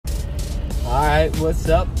Alright, what's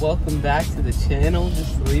up? Welcome back to the channel.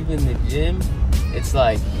 Just leaving the gym. It's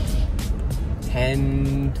like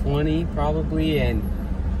 10:20 probably, and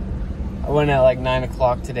I went at like 9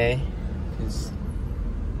 o'clock today because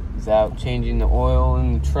I was out changing the oil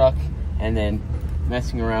in the truck and then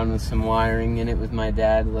messing around with some wiring in it with my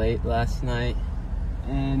dad late last night.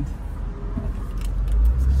 And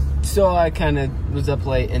so I kind of was up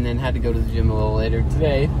late and then had to go to the gym a little later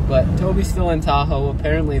today. But Toby's still in Tahoe.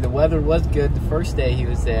 Apparently the weather was good the first day he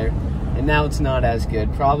was there, and now it's not as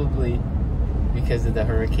good, probably because of the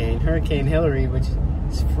Hurricane Hillary, which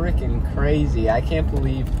is freaking crazy. I can't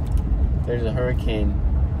believe there's a hurricane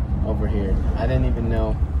over here. I didn't even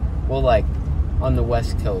know. Well, like on the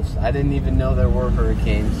West Coast, I didn't even know there were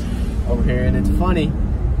hurricanes over here. And it's funny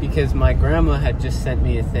because my grandma had just sent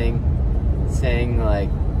me a thing saying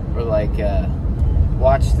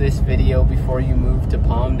watch this video before you move to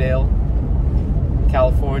Palmdale,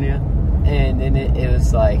 California. And in it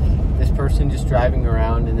was like this person just driving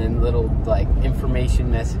around, and then little like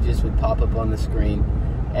information messages would pop up on the screen,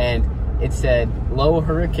 and it said low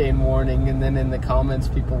hurricane warning. And then in the comments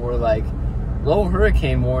people were like, low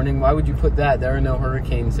hurricane warning, why would you put that? There are no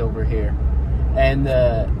hurricanes over here. And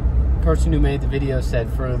the person who made the video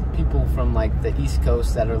said for people from like the East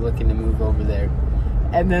Coast that are looking to move over there.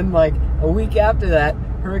 And then like a week after that,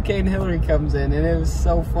 Hurricane Hillary comes in, and it was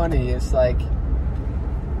so funny. It's like,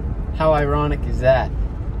 how ironic is that?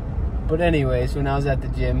 But anyways, when I was at the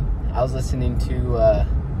gym, I was listening to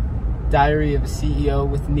Diary of a CEO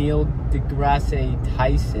with Neil deGrasse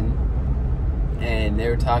Tyson, and they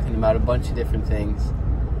were talking about a bunch of different things.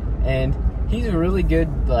 And he's a really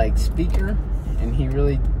good like speaker, and he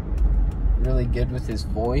really good with his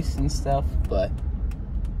voice and stuff, but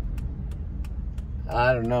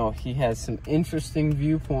I don't know, he has some interesting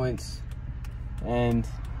viewpoints. And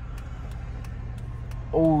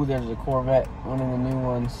oh, there's a Corvette, one of the new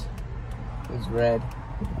ones is red.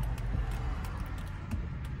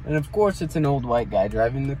 And of course it's an old white guy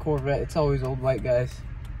driving the Corvette. It's always old white guys.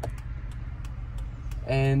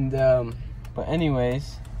 And but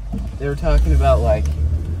anyways, they were talking about like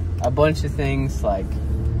a bunch of things like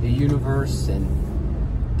the universe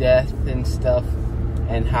and death and stuff,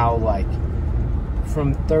 and how like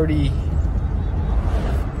from 30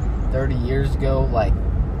 years ago, like,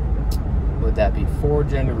 would that be 4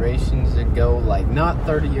 generations ago, like not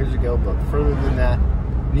 30 years ago but further than that.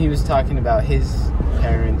 And he was talking about his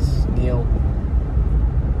parents, Neil,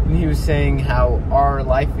 and he was saying how our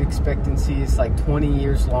life expectancy is like 20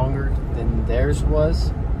 years longer than theirs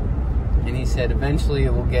was. And he said eventually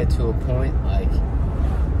it will get to a point like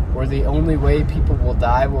where the only way people will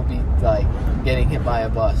die will be like getting hit by a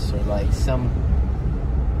bus, or like some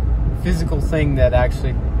physical thing that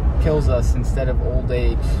actually kills us instead of old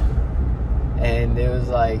age. And it was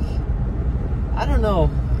like, I don't know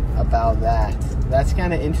about that. That's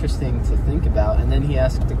kind of interesting to think about. And then he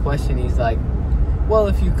asked the question, he's like, well,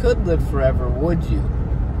 if you could live forever, would you?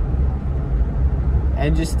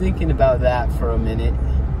 And just thinking about that for a minute,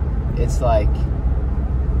 it's like,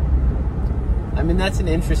 I mean, that's an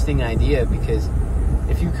interesting idea, because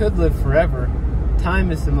if you could live forever, time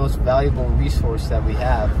is the most valuable resource that we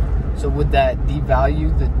have. So would that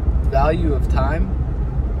devalue the value of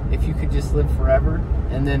time if you could just live forever?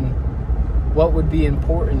 And then what would be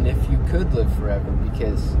important if you could live forever?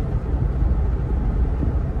 Because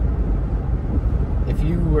if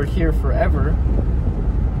you were here forever,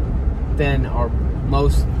 then our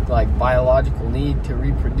most like biological need to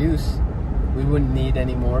reproduce, we wouldn't need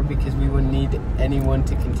anymore, because we wouldn't need anyone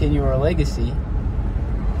to continue our legacy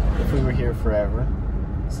if we were here forever.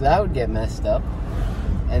 So that would get messed up.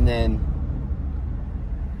 And then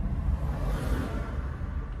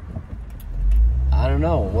I don't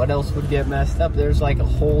know what else would get messed up. There's like a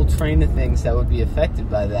whole train of things that would be affected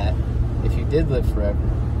by that if you did live forever.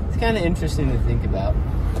 It's kind of interesting to think about.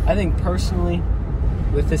 I think personally,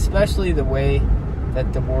 with especially the way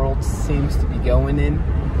that the world seems to be going in,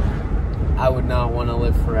 I would not want to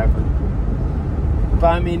live forever. But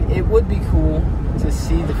I mean, it would be cool to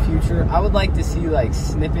see the future. I would like to see like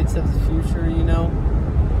snippets of the future, you know,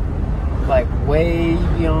 like way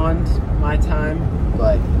beyond my time,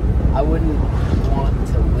 but I wouldn't want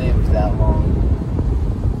to live that long.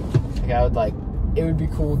 Like, I would like, it would be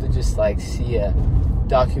cool to just like see a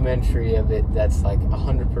documentary of it that's like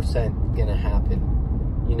 100% gonna happen.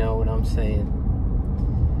 You know what I'm saying?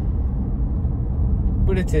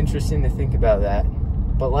 But it's interesting to think about that.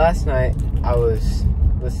 But last night I was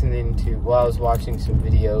listening to, I was watching some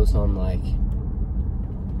videos on like,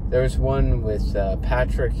 there was one with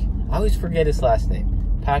Patrick, I always forget his last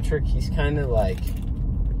name. Patrick, he's kind of like,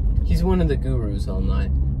 he's one of the gurus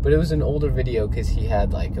online. But it was an older video because he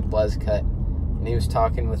had like a buzz cut and he was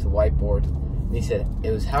talking with a whiteboard. And he said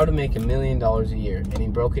it was how to make $1 million a year. And he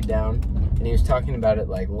broke it down and he was talking about it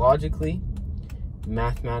like logically,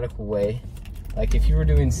 mathematical way. Like if you were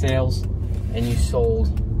doing sales and you sold,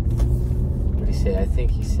 what did he say? I think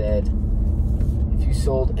he said if you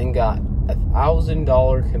sold and got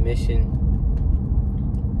 $1,000 commission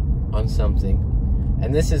on something,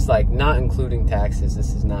 and this is like not including taxes,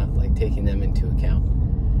 this is not like taking them into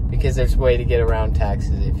account, because there's a way to get around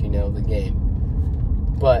taxes if you know the game.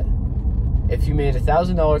 But if you made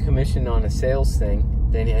 $1,000 commission on a sales thing,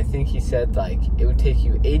 then I think he said like it would take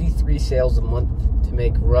you 83 sales a month to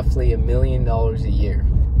make roughly $1 million a year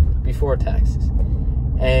before taxes.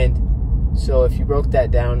 And so if you broke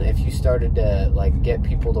that down, if you started to like get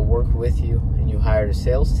people to work with you and you hired a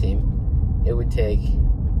sales team, it would take,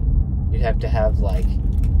 you'd have to have like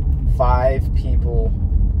 5 people.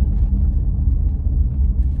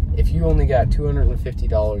 If you only got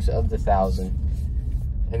 $250 of the 1,000,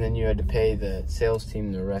 and then you had to pay the sales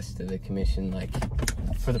team the rest of the commission, like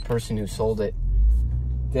for the person who sold it,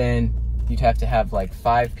 then you'd have to have like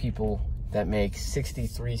 5 people that make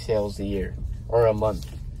 63 sales a year or a month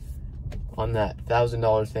on that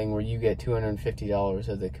 $1,000 thing where you get $250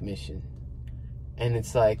 of the commission. And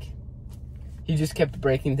it's like, he just kept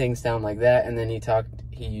breaking things down like that. And then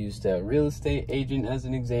he used a real estate agent as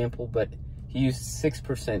an example, but he used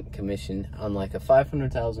 6% commission on like a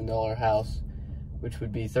 $500,000 house, which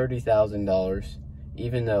would be $30,000,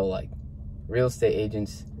 even though like real estate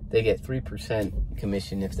agents, they get 3%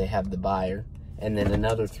 commission if they have the buyer, and then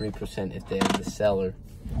another 3% if they have the seller.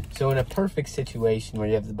 So in a perfect situation where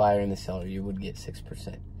you have the buyer and the seller, you would get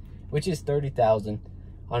 6%, which is $30,000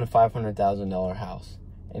 on a $500,000 house.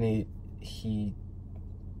 And he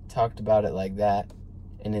talked about it like that.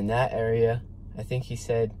 And in that area, I think he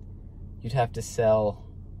said you'd have to sell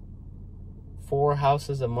 4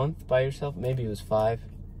 houses a month by yourself, maybe it was 5,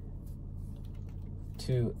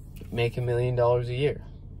 to make $1 million a year.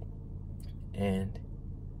 And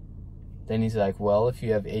then he's like, well, if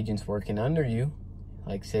you have agents working under you,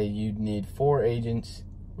 like say you'd need 4 agents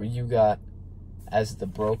where you got as the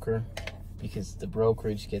broker, because the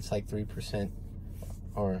brokerage gets like 3%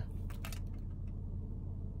 or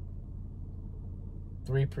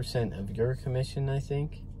 3% of your commission, I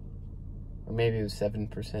think, or maybe it was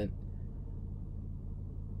 7%.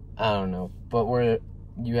 I don't know, but where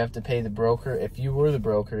you have to pay the broker, if you were the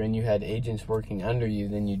broker and you had agents working under you,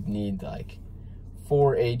 then you'd need like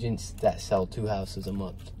 4 agents that sell 2 houses a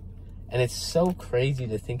month. And it's so crazy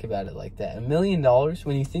to think about it like that. $1 million,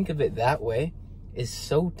 when you think of it that way, is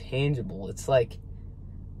so tangible. It's like,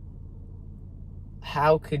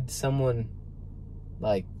 how could someone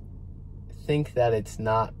like think that it's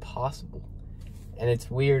not possible? And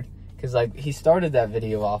it's weird because like he started that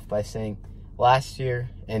video off by saying last year,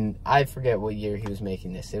 and I forget what year he was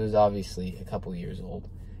making this, it was obviously a couple years old,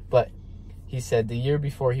 but he said the year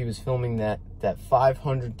before he was filming that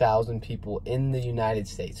 500,000 people in the United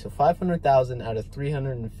States, so 500,000 out of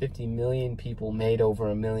 350 million people made over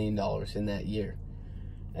 $1 million in that year.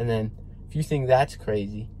 And then if you think that's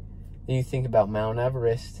crazy, then you think about Mount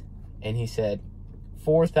Everest, and he said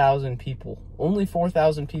 4,000 people, only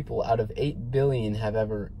 4,000 people out of 8 billion have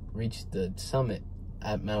ever reached the summit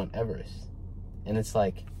at Mount Everest. And it's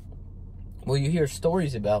like, well, you hear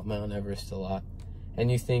stories about Mount Everest a lot,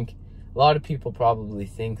 and you think, a lot of people probably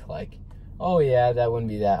think like, oh yeah, that wouldn't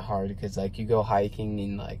be that hard, because like you go hiking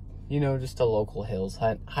in like, you know, just the local hills.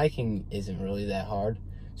 Hiking isn't really that hard.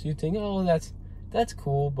 So you think, oh, that's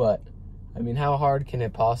cool, but I mean, how hard can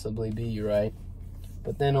it possibly be, right?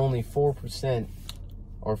 But then only 4%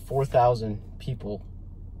 or 4,000 people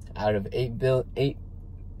out of 8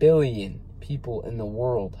 billion people in the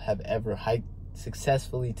world have ever hiked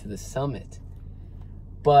successfully to the summit.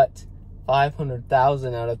 But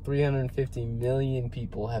 500,000 out of 350 million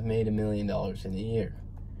people have made $1 million in a year.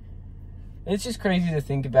 And it's just crazy to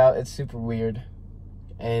think about. It's super weird.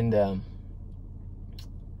 And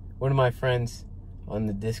one of my friends on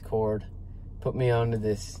the Discord put me onto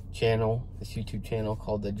this channel, this YouTube channel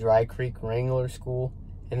called the Dry Creek Wrangler School.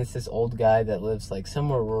 And it's this old guy that lives like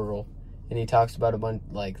somewhere rural, and he talks about a bunch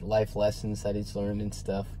like life lessons that he's learned and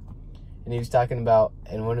stuff. And he was talking about,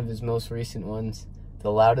 in one of his most recent ones,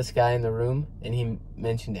 the loudest guy in the room, and he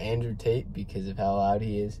mentioned Andrew Tate because of how loud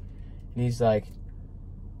he is. And he's like,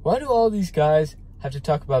 why do all these guys have to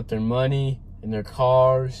talk about their money and their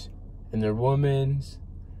cars and their women's?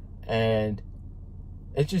 And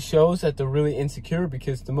it just shows that they're really insecure,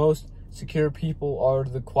 because the most secure people are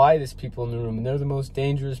the quietest people in the room, and they're the most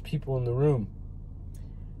dangerous people in the room.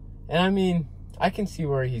 And I mean, I can see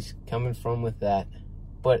where he's coming from with that.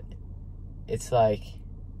 But it's like,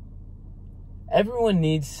 everyone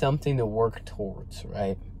needs something to work towards,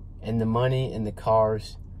 right? And the money and the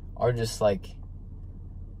cars are just like,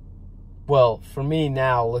 well, for me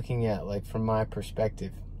now, looking at, like, from my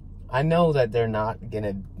perspective, I know that they're not going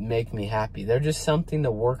to make me happy. They're just something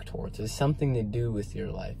to work towards. It's something to do with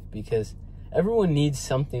your life, because everyone needs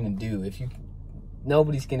something to do.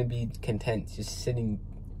 Nobody's going to be content just sitting,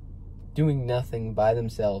 doing nothing by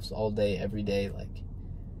themselves all day, every day. Like,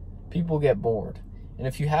 people get bored. And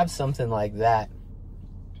if you have something like that,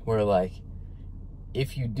 where, like,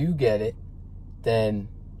 if you do get it, then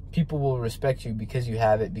people will respect you because you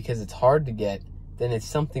have it, because it's hard to get, then it's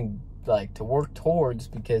something, like, to work towards,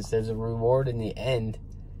 because there's a reward in the end.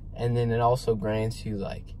 And then it also grants you,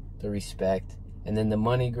 like, the respect, and then the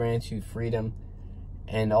money grants you freedom.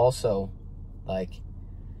 And also, like,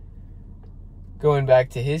 going back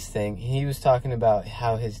to his thing, he was talking about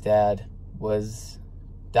how his dad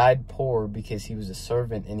died poor because he was a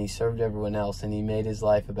servant and he served everyone else, and he made his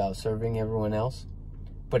life about serving everyone else.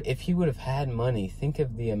 But if he would have had money, think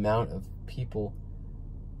of the amount of people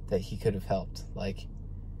that he could have helped. Like,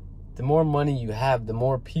 the more money you have, the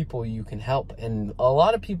more people you can help. And a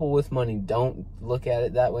lot of people with money don't look at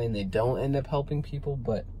it that way, and they don't end up helping people.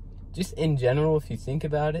 But just in general, if you think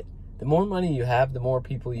about it, the more money you have, the more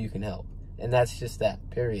people you can help. And that's just that,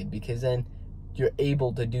 period. Because then you're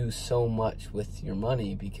able to do so much with your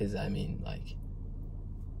money, because, I mean, like,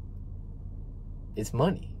 it's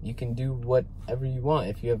money. You can do whatever you want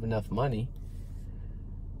if you have enough money.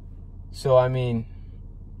 So, I mean,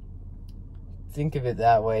 think of it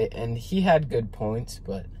that way. And he had good points,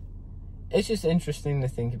 but it's just interesting to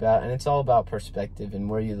think about. And it's all about perspective and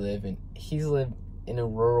where you live. And he's lived in a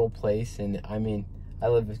rural place, and, I mean, I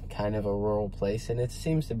live in kind of a rural place, and it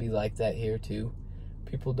seems to be like that here too.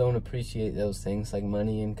 People don't appreciate those things, like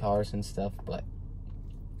money and cars and stuff, but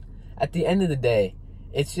at the end of the day,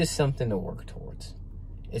 it's just something to work towards.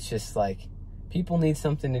 It's just like, people need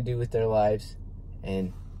something to do with their lives,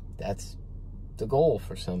 and that's the goal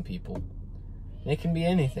for some people. And it can be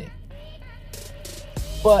anything.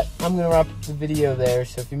 But I'm going to wrap up the video there.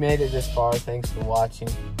 So if you made it this far, thanks for watching.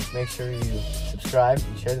 Make sure you subscribe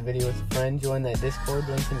and share the video with a friend. Join that Discord,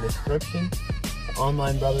 link in the description. It's an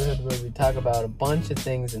online brotherhood where we talk about a bunch of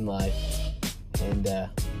things in life. And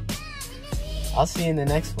I'll see you in the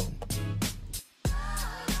next one.